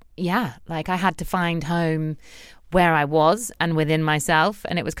like I had to find home where I was and within myself,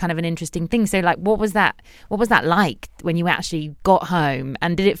 and it was kind of an interesting thing. So like, what was that like when you actually got home,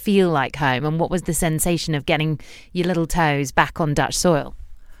 and did it feel like home, and what was the sensation of getting your little toes back on Dutch soil?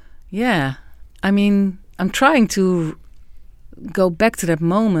 Yeah, I mean, I'm trying to go back to that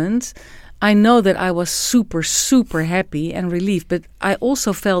moment. I know that I was super, super happy and relieved, but I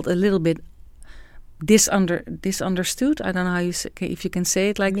also felt a little bit disunderstood. I don't know if you can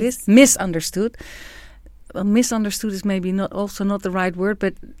say it like this. Misunderstood. Well, misunderstood is maybe not the right word,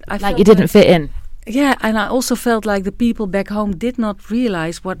 but I felt you didn't fit in. Yeah, and I also felt like the people back home did not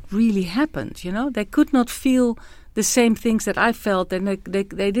realize what really happened. They could not feel the same things that I felt, and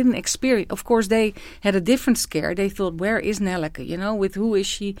they didn't experience. Of course, they had a different scare. They thought, "Where is Nelleke? With who is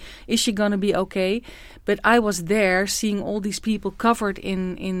she? Is she gonna be okay?" But I was there, seeing all these people covered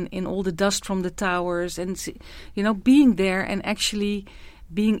in all the dust from the towers, and being there and actually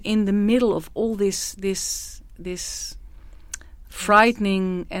being in the middle of all this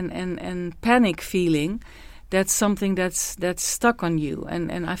frightening and panic feeling, that's something that's stuck on you.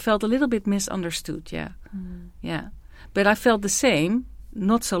 And I felt a little bit misunderstood, yeah. Mm. Yeah. But I felt the same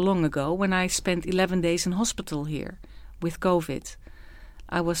not so long ago when I spent 11 days in hospital here with COVID.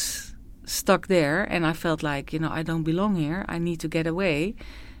 I was stuck there, and I felt like, I don't belong here. I need to get away.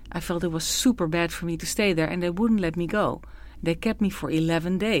 I felt it was super bad for me to stay there, and they wouldn't let me go. They kept me for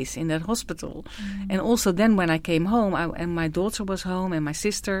 11 days in that hospital. Mm. And also then when I came home, and my daughter was home and my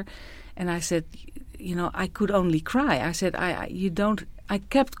sister, and I said, I could only cry. I said, I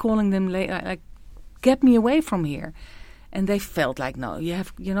kept calling them like, get me away from here. And they felt like, no, you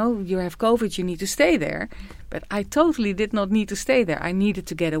have COVID, you need to stay there. But I totally did not need to stay there. I needed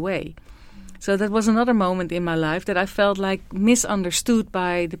to get away. So that was another moment in my life that I felt like misunderstood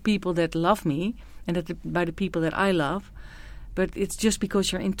by the people that love me, and by the people that I love. But it's just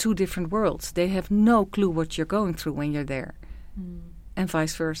because you're in two different worlds. They have no clue what you're going through when you're there. Mm. And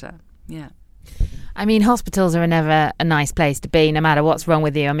vice versa. Yeah. I mean, hospitals are never a nice place to be, no matter what's wrong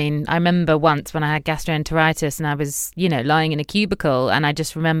with you. I mean, I remember once when I had gastroenteritis and I was, lying in a cubicle, and I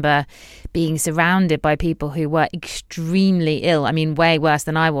just remember being surrounded by people who were extremely ill. I mean, way worse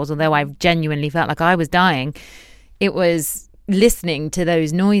than I was, although I genuinely felt like I was dying. It was listening to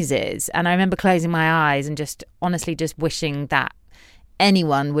those noises, and I remember closing my eyes and just honestly just wishing that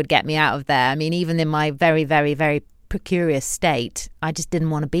anyone would get me out of there. I mean, even in my very, very, very precarious state, I just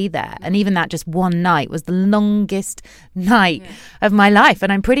didn't want to be there. And even that just one night was the longest night of my life,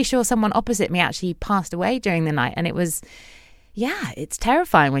 and I'm pretty sure someone opposite me actually passed away during the night. And it was, it's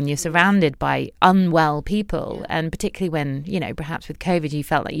terrifying when you're surrounded by unwell people, and particularly when, perhaps with COVID you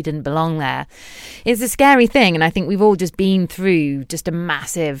felt like you didn't belong there. It's a scary thing, and I think we've all just been through just a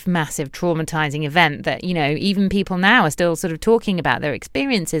massive, massive traumatizing event that, even people now are still sort of talking about their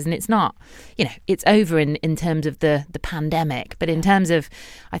experiences, and it's not, it's over in terms of the pandemic, but in terms of,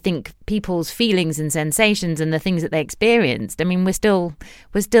 I think, people's feelings and sensations and the things that they experienced, I mean, we're still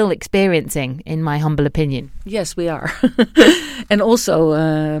experiencing, in my humble opinion. Yes, we are. And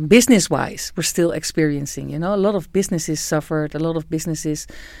also business-wise, we're still experiencing, a lot of businesses suffered, a lot of businesses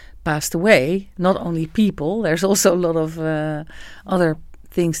passed away, not only people, there's also a lot of other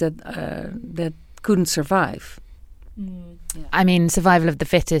things that couldn't survive. Yeah. I mean, survival of the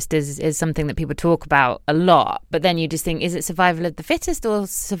fittest is something that people talk about a lot, but then you just think, is it survival of the fittest or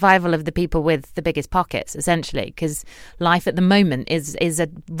survival of the people with the biggest pockets, essentially? Because life at the moment is a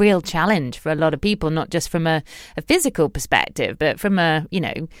real challenge for a lot of people, not just from a physical perspective, but from a,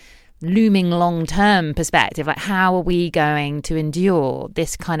 looming long-term perspective. Like, how are we going to endure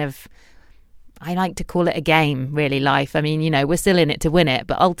this kind of, I like to call it a game, really, life. I mean, we're still in it to win it,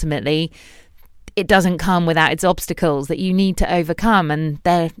 but ultimately it doesn't come without its obstacles that you need to overcome, and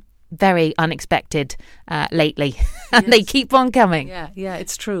they're very unexpected lately, and they keep on coming. Yeah,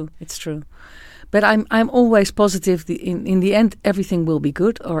 it's true. But I'm always positive. In the end, everything will be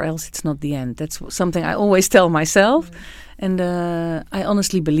good, or else it's not the end. That's something I always tell myself, and I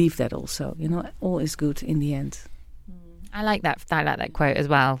honestly believe that also. All is good in the end. I like that quote as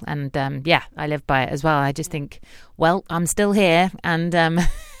well, and I live by it as well. I just think, well, I'm still here, and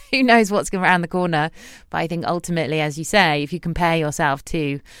who knows what's around the corner. But I think ultimately, as you say, if you compare yourself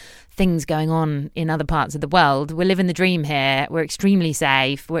to things going on in other parts of the world, we're living the dream here. We're extremely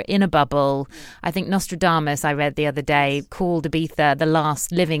safe. We're in a bubble. I think Nostradamus, I read the other day, called Ibiza the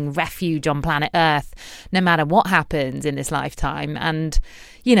last living refuge on planet Earth, no matter what happens in this lifetime. And,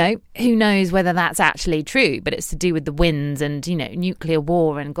 who knows whether that's actually true, but it's to do with the winds and, nuclear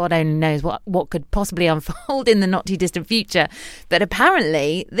war, and God only knows what could possibly unfold in the not too distant future. But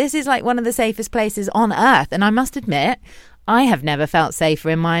apparently this is like one of the safest places on Earth. And I must admit, I have never felt safer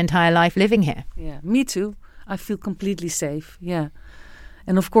in my entire life living here. Yeah, me too. I feel completely safe. Yeah.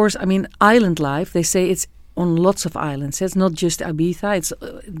 And of course, I mean, island life, they say it's on lots of islands. It's not just Ibiza. It's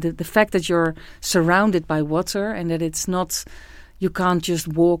the fact that you're surrounded by water, and that it's not, you can't just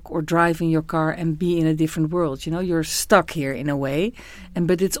walk or drive in your car and be in a different world. You're stuck here in a way.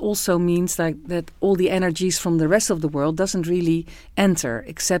 But it also means that all the energies from the rest of the world doesn't really enter,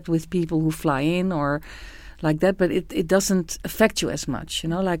 except with people who fly in or like that, but it doesn't affect you as much.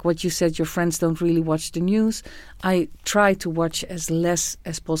 Like what you said, your friends don't really watch the news. I try to watch as less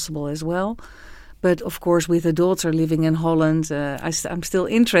as possible as well. But of course, with a daughter living in Holland, I'm still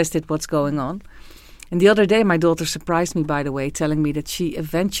interested what's going on. And the other day, my daughter surprised me, by the way, telling me that she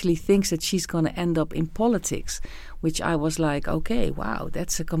eventually thinks that she's going to end up in politics, which I was like, okay, wow,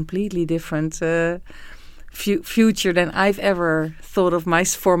 that's a completely different future than I've ever thought of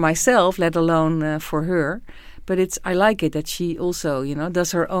for myself, let alone for her. But I like it that she also,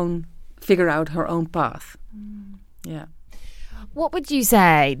 does figure out her own path. Yeah. What would you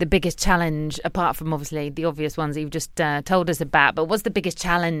say the biggest challenge, apart from obviously the obvious ones that you've just told us about, but what's the biggest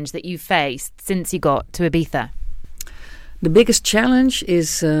challenge that you've faced since you got to Ibiza? The biggest challenge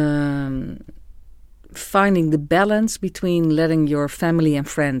is finding the balance between letting your family and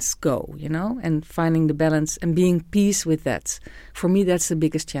friends go, and finding the balance and being peace with that. For me, that's the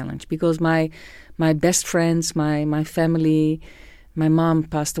biggest challenge, because my best friends, my family, my mom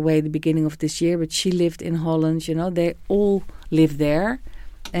passed away at the beginning of this year, but she lived in Holland, they all live there.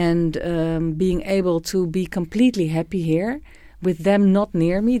 And being able to be completely happy here with them not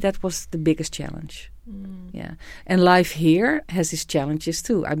near me, that was the biggest challenge. Yeah. And life here has its challenges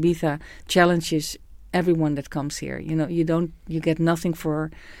too. Ibiza challenges everyone that comes here. You get nothing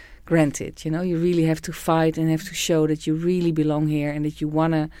for granted. You really have to fight and have to show that you really belong here and that you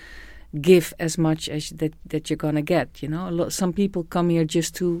want to give as much as that you're going to get. Some people come here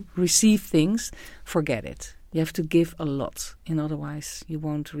just to receive things. Forget it. You have to give a lot, and otherwise you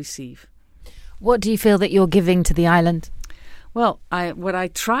won't receive. What do you feel that you're giving to the island? Well, what I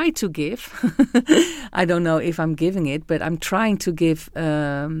try to give, I don't know if I'm giving it, but I'm trying to give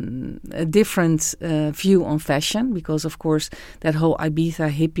a different view on fashion, because, of course, that whole Ibiza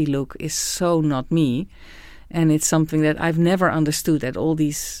hippie look is so not me. And it's something that I've never understood, that all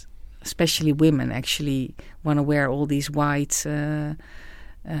these, especially women, actually want to wear all these white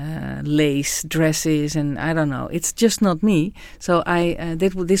lace dresses, and I don't know, it's just not me. So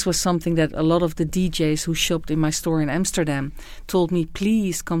this was something that a lot of the DJs who shopped in my store in Amsterdam told me,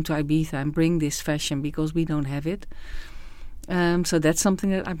 please come to Ibiza and bring this fashion, because we don't have it. So that's something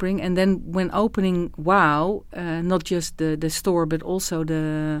that I bring. And then when opening WOW, not just the store but also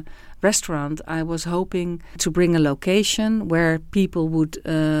the restaurant, I was hoping to bring a location where people would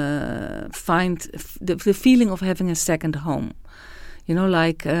find the feeling of having a second home.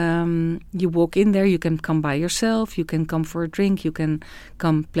 You walk in there, you can come by yourself, you can come for a drink, you can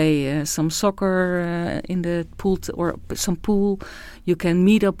come play some soccer in the pool or some pool. You can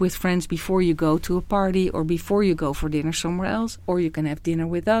meet up with friends before you go to a party or before you go for dinner somewhere else, or you can have dinner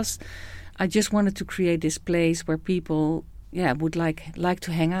with us. I just wanted to create this place where people would like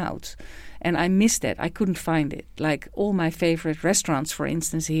to hang out. And I missed that. I couldn't find it. Like all my favorite restaurants, for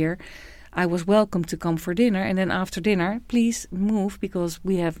instance, here, I was welcome to come for dinner. And then after dinner, please move because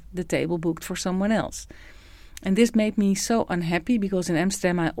we have the table booked for someone else. And this made me so unhappy because in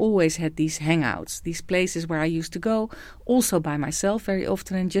Amsterdam I always had these hangouts, these places where I used to go also by myself very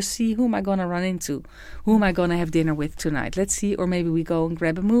often and just see who am I going to run into, who am I going to have dinner with tonight. Let's see, or maybe we go and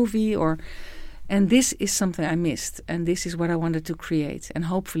grab a movie and this is something I missed, and this is what I wanted to create and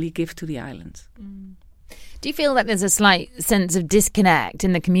hopefully give to the island. Do you feel that there's a slight sense of disconnect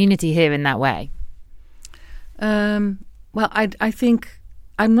in the community here in that way? Well, I think,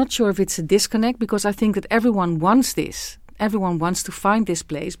 I'm not sure if it's a disconnect because I think that everyone wants this. Everyone wants to find this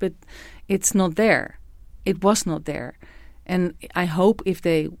place, but it's not there. It was not there. And I hope if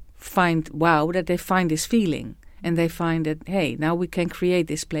they find WOW, that they find this feeling. And they find that, hey, now we can create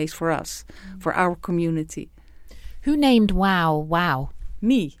this place for us, for our community. Who named WOW?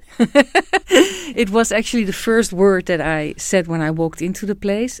 Me. It was actually the first word that I said when I walked into the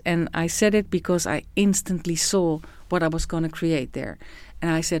place. And I said it because I instantly saw what I was going to create there.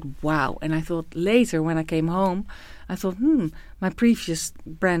 And I said, wow. And I thought later when I came home, I thought, my previous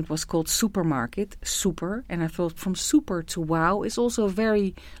brand was called Supermarket, Super. And I thought from Super to WOW is also a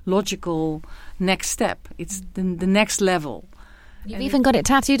very logical next step. It's the next level. You've even got it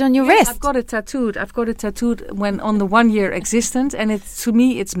tattooed on your wrist. I've got it tattooed when on the 1 year existence. And to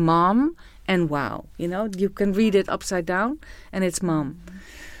me, it's mom and WOW. You know, you can read it upside down and it's mom.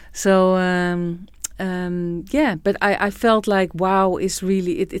 So... but I felt like WOW is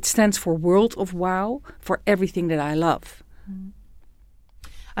really, it stands for World of WOW, for everything that I love.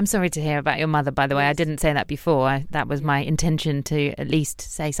 I'm sorry to hear about your mother, by the way. I didn't say that before. That was my intention to at least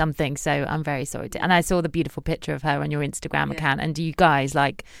say something. So I'm very sorry. And I saw the beautiful picture of her on your Instagram account. And do you guys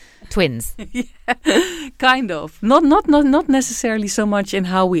like twins? Yeah, kind of. Not necessarily so much in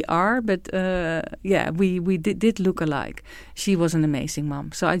how we are, but we did look alike. She was an amazing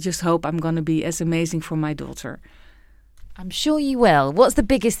mom. So I just hope I'm going to be as amazing for my daughter. I'm sure you will. What's the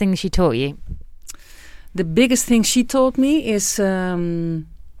biggest thing she taught you? The biggest thing she taught me is...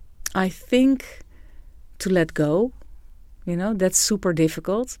 I think to let go, you know, that's super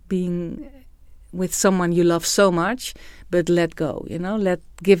difficult, being with someone you love so much, but let go, you know,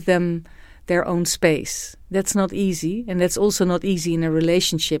 give them their own space. That's not easy, and that's also not easy in a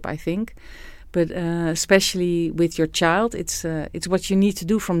relationship, I think. But especially with your child, it's what you need to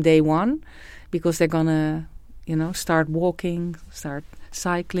do from day one, because they're gonna, you know, start walking, start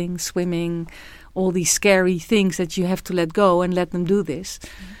cycling, swimming, all these scary things that you have to let go and let them do this.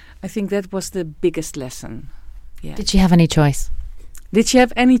 I think that was the biggest lesson. Yeah. Did she have any choice? Did she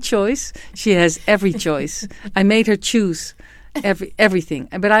have any choice? She has every choice. I made her choose everything.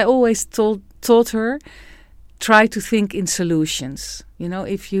 But I always taught her, try to think in solutions. You know,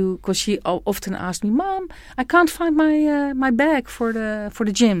 because she often asked me, Mom, I can't find my bag for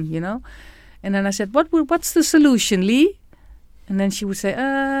the gym. You know, and then I said, what's the solution, Lee? And then she would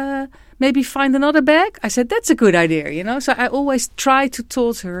say, maybe find another bag. I said, that's a good idea, you know. So I always try to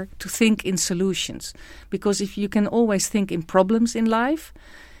taught her to think in solutions. Because if you can always think in problems in life,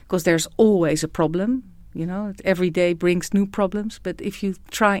 because there's always a problem, you know, every day brings new problems. But if you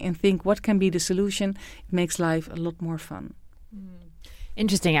try and think what can be the solution, it makes life a lot more fun.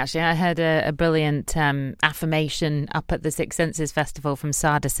 Interesting, actually. I heard a brilliant affirmation up at the Six Senses Festival from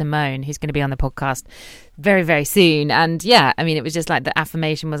Sada Simone, who's going to be on the podcast very, very soon. And yeah, I mean, it was just like the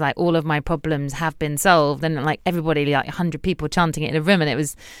affirmation was like, all of my problems have been solved. And like everybody, like 100 people chanting it in a room. And I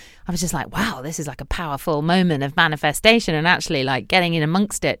was just like, wow, this is like a powerful moment of manifestation. And actually like getting in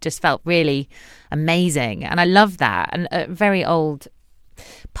amongst it just felt really amazing. And I love that. And a very old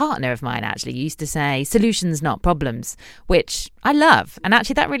partner of mine actually used to say solutions, not problems, which I love. And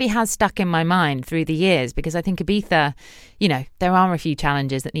actually that really has stuck in my mind through the years, because I think Ibiza, you know, there are a few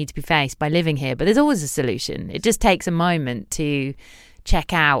challenges that need to be faced by living here, but there's always a solution. It just takes a moment to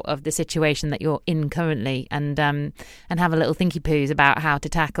check out of the situation that you're in currently and have a little thinky poos about how to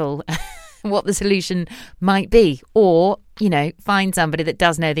tackle what the solution might be, or, you know, find somebody that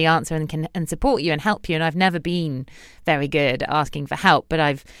does know the answer and can support you and help you. And I've never been very good at asking for help, but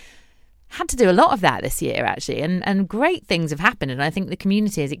I've had to do a lot of that this year, actually, and great things have happened. And I think the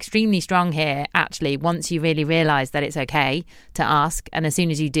community is extremely strong here, actually, once you really realise that it's okay to ask. And as soon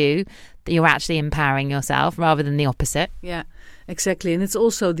as you do, that you're actually empowering yourself rather than the opposite. Yeah, exactly. And it's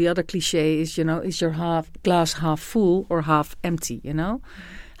also the other cliche is, you know, is your glass half full or half empty, you know?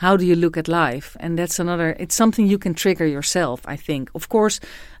 How do you look at life? And that's it's something you can trigger yourself, I think. Of course,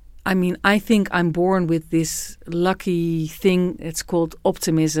 I mean, I think I'm born with this lucky thing. It's called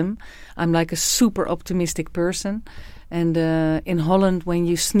optimism. I'm like a super optimistic person. And in Holland, when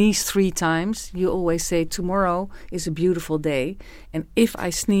you sneeze 3 times, you always say, tomorrow is a beautiful day. And if I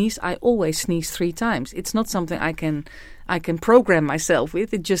sneeze, I always sneeze 3 times. It's not something I can program myself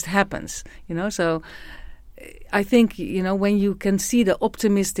with. It just happens, So I think, when you can see the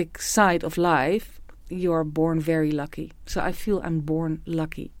optimistic side of life, you are born very lucky. So I feel I'm born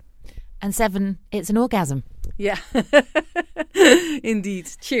lucky. And 7, it's an orgasm. Yeah, indeed.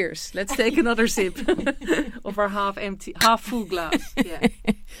 Cheers. Let's take another sip of our half full glass. Yeah.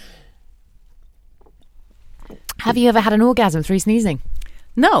 Have you ever had an orgasm through sneezing?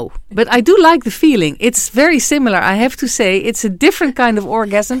 No, but I do like the feeling. It's very similar. I have to say, it's a different kind of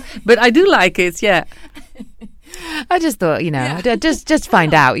orgasm, but I do like it. Yeah. I just thought, just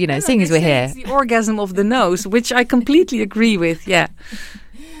find out, seeing as we're here. It's the orgasm of the nose, which I completely agree with. Yeah.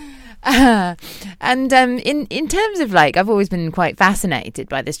 And in terms of I've always been quite fascinated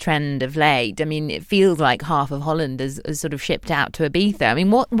by this trend of late. I mean, it feels like half of Holland is sort of shipped out to Ibiza. I mean,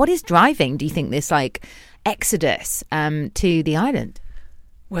 what is driving, do you think, this exodus to the island?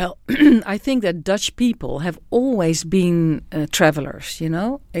 Well, I think that Dutch people have always been travelers,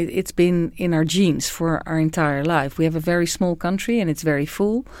 It's been in our genes for our entire life. We have a very small country and it's very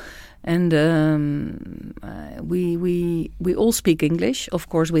full. And we all speak English, of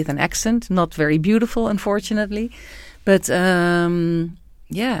course, with an accent, not very beautiful, unfortunately. But I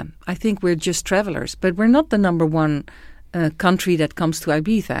think we're just travelers. But we're not the number 1 country that comes to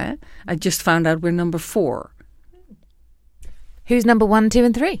Ibiza. I just found out we're number 4. Who's number 1, 2,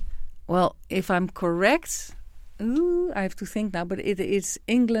 and 3? Well, if I'm correct, I have to think now. But it is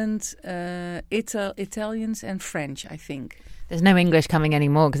England, Italians, and French, I think. There's no English coming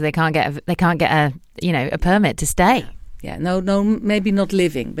anymore because they can't get a permit to stay. Yeah, no, maybe not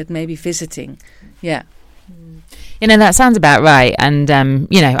living, but maybe visiting. Yeah. That sounds about right. And,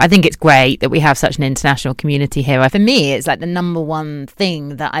 I think it's great that we have such an international community here. For me, it's the number 1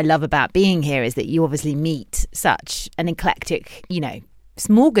 thing that I love about being here is that you obviously meet such an eclectic,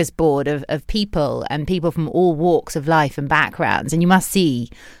 smorgasbord of people and people from all walks of life and backgrounds. And you must see,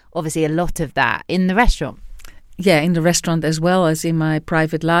 obviously, a lot of that in the restaurant. Yeah, in the restaurant as well as in my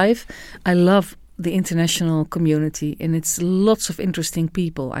private life. I love the international community, and it's lots of interesting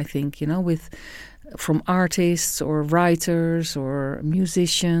people, I think, from artists or writers or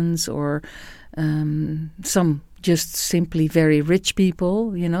musicians or some just simply very rich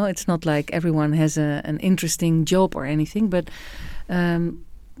people, It's not like everyone has an interesting job or anything, but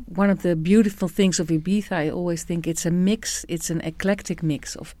one of the beautiful things of Ibiza, I always think it's a mix, it's an eclectic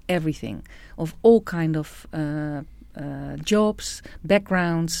mix of everything, of all kind of jobs,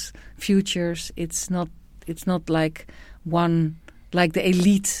 backgrounds, futures. It's not like one, like the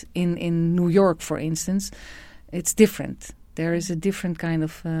elite in New York, for instance. It's different. There is a different kind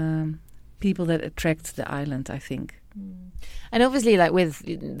of people that attract the island, I think. And obviously, with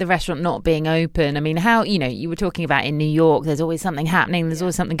the restaurant not being open, I mean, how, you were talking about in New York, there's always something happening, there's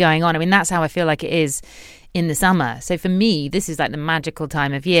always something going on. I mean, that's how I feel like it is in the summer. So for me, this is the magical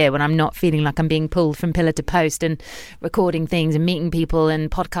time of year when I'm not feeling like I'm being pulled from pillar to post and recording things and meeting people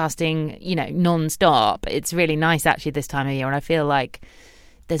and podcasting, non-stop. It's really nice, actually, this time of year. And I feel like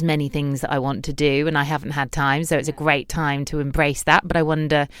there's many things that I want to do and I haven't had time. So it's a great time to embrace that. But I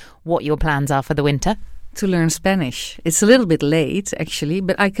wonder what your plans are for the winter. To learn Spanish. It's a little bit late, actually,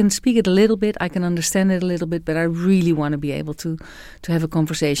 but I can speak it a little bit. I can understand it a little bit, but I really want to be able to have a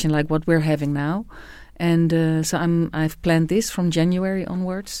conversation like what we're having now. And so I've planned this from January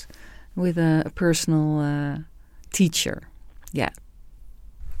onwards with a personal teacher. Yeah.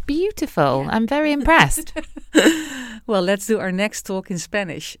 Beautiful. I'm very impressed. Well, let's do our next talk in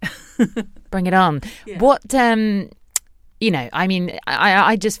Spanish. Bring it on. Yeah. What... I mean,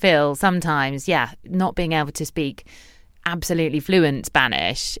 I just feel sometimes, not being able to speak absolutely fluent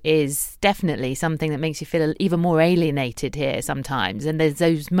Spanish is definitely something that makes you feel even more alienated here sometimes. And there's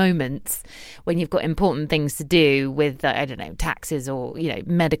those moments when you've got important things to do with, taxes or,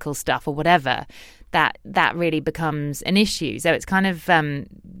 medical stuff or whatever, that really becomes an issue. So it's kind of,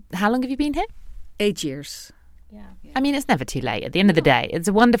 how long have you been here? 8 years. Yeah. I mean, it's never too late. At the end of the day, it's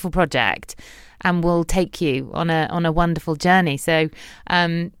a wonderful project and will take you on a wonderful journey. So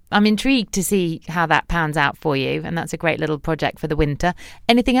I'm intrigued to see how that pans out for you. And that's a great little project for the winter.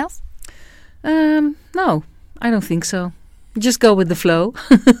 Anything else? No, I don't think so. Just go with the flow.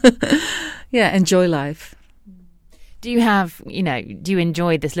 Yeah, enjoy life. Do you have, do you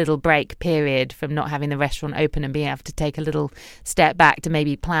enjoy this little break period from not having the restaurant open and being able to take a little step back to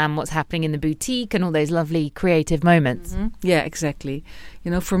maybe plan what's happening in the boutique and all those lovely creative moments? Mm-hmm. Yeah, exactly.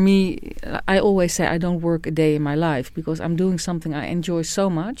 For me, I always say I don't work a day in my life because I'm doing something I enjoy so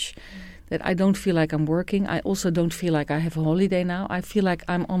much that I don't feel like I'm working. I also don't feel like I have a holiday now. I feel like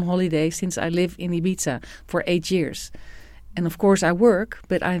I'm on holiday since I live in Ibiza for 8 years. And of course I work,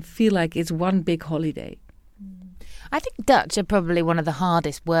 but I feel like it's one big holiday. I think Dutch are probably one of the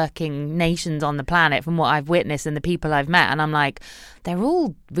hardest working nations on the planet from what I've witnessed and the people I've met. And I'm like, they're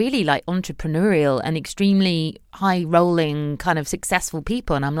all really like entrepreneurial and extremely high rolling kind of successful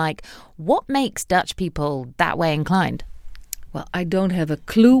people. And I'm like, what makes Dutch people that way inclined? Well, I don't have a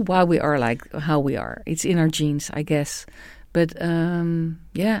clue why we are like how we are. It's in our genes, I guess. But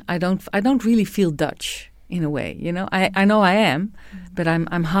I don't really feel Dutch in a way. You know, I know I am, but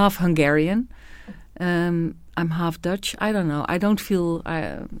I'm half Hungarian. I'm half Dutch. I don't know. I don't feel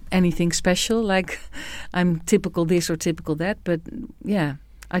anything special, like I'm typical this or typical that. But yeah,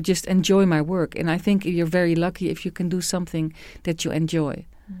 I just enjoy my work. And I think you're very lucky if you can do something that you enjoy.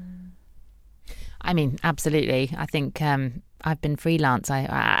 I mean, absolutely. I think I've been freelance. I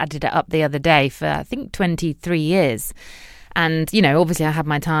added it up the other day for, I think, 23 years. And, you know, obviously I had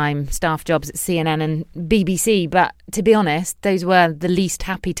my time, staff jobs at CNN and BBC. But to be honest, those were the least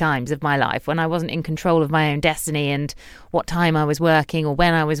happy times of my life, when I wasn't in control of my own destiny and what time I was working or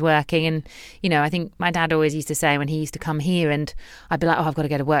when I was working. And, you know, I think my dad always used to say when he used to come here and I'd be like, oh, I've got to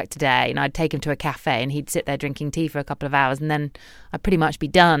go to work today. And I'd take him to a cafe and he'd sit there drinking tea for a couple of hours and then I'd pretty much be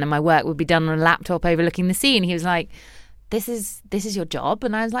done and my work would be done on a laptop overlooking the sea. And he was like, this is your job.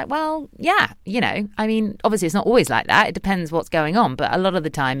 And I was like, well, yeah, you know, I mean, obviously it's not always like that. It depends what's going on. But a lot of the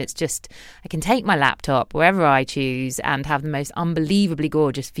time it's just I can take my laptop wherever I choose and have the most unbelievably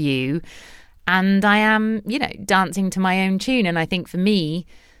gorgeous view. And I am, you know, dancing to my own tune. And I think for me,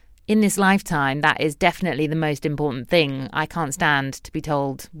 in this lifetime, that is definitely the most important thing. I can't stand to be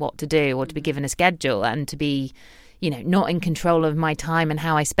told what to do or to be given a schedule and to be, you know, not in control of my time and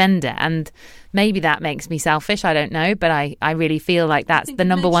how I spend it. And maybe that makes me selfish. I don't know. But I really feel like that's the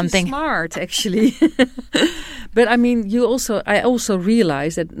number one thing. Smart, actually. But I mean, I also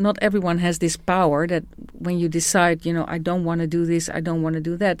realize that not everyone has this power that when you decide, you know, I don't want to do this, I don't want to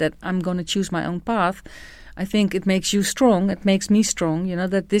do that I'm going to choose my own path. I think it makes you strong. It makes me strong, you know,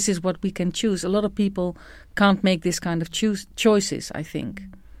 that this is what we can choose. A lot of people can't make this kind of choices, I think.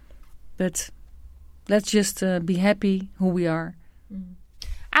 But let's just be happy who we are.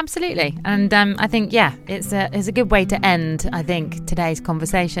 Absolutely. And I think, yeah, it's a good way to end, I think, today's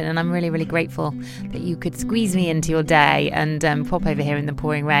conversation. And I'm really, really grateful that you could squeeze me into your day and pop over here in the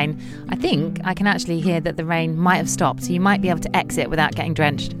pouring rain. I think I can actually hear that the rain might have stopped, so you might be able to exit without getting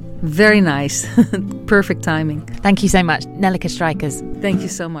drenched. Very nice. Perfect timing. Thank you so much. Nelleke Strykers. Thank you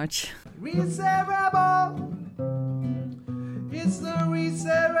so much. Reset Rebel. It's the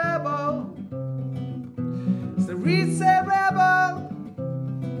Reset Rebel. It's the Reset Rebel.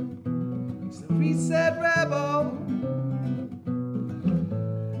 It's the Reset Rebel.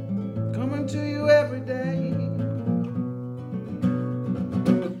 Coming to you every day.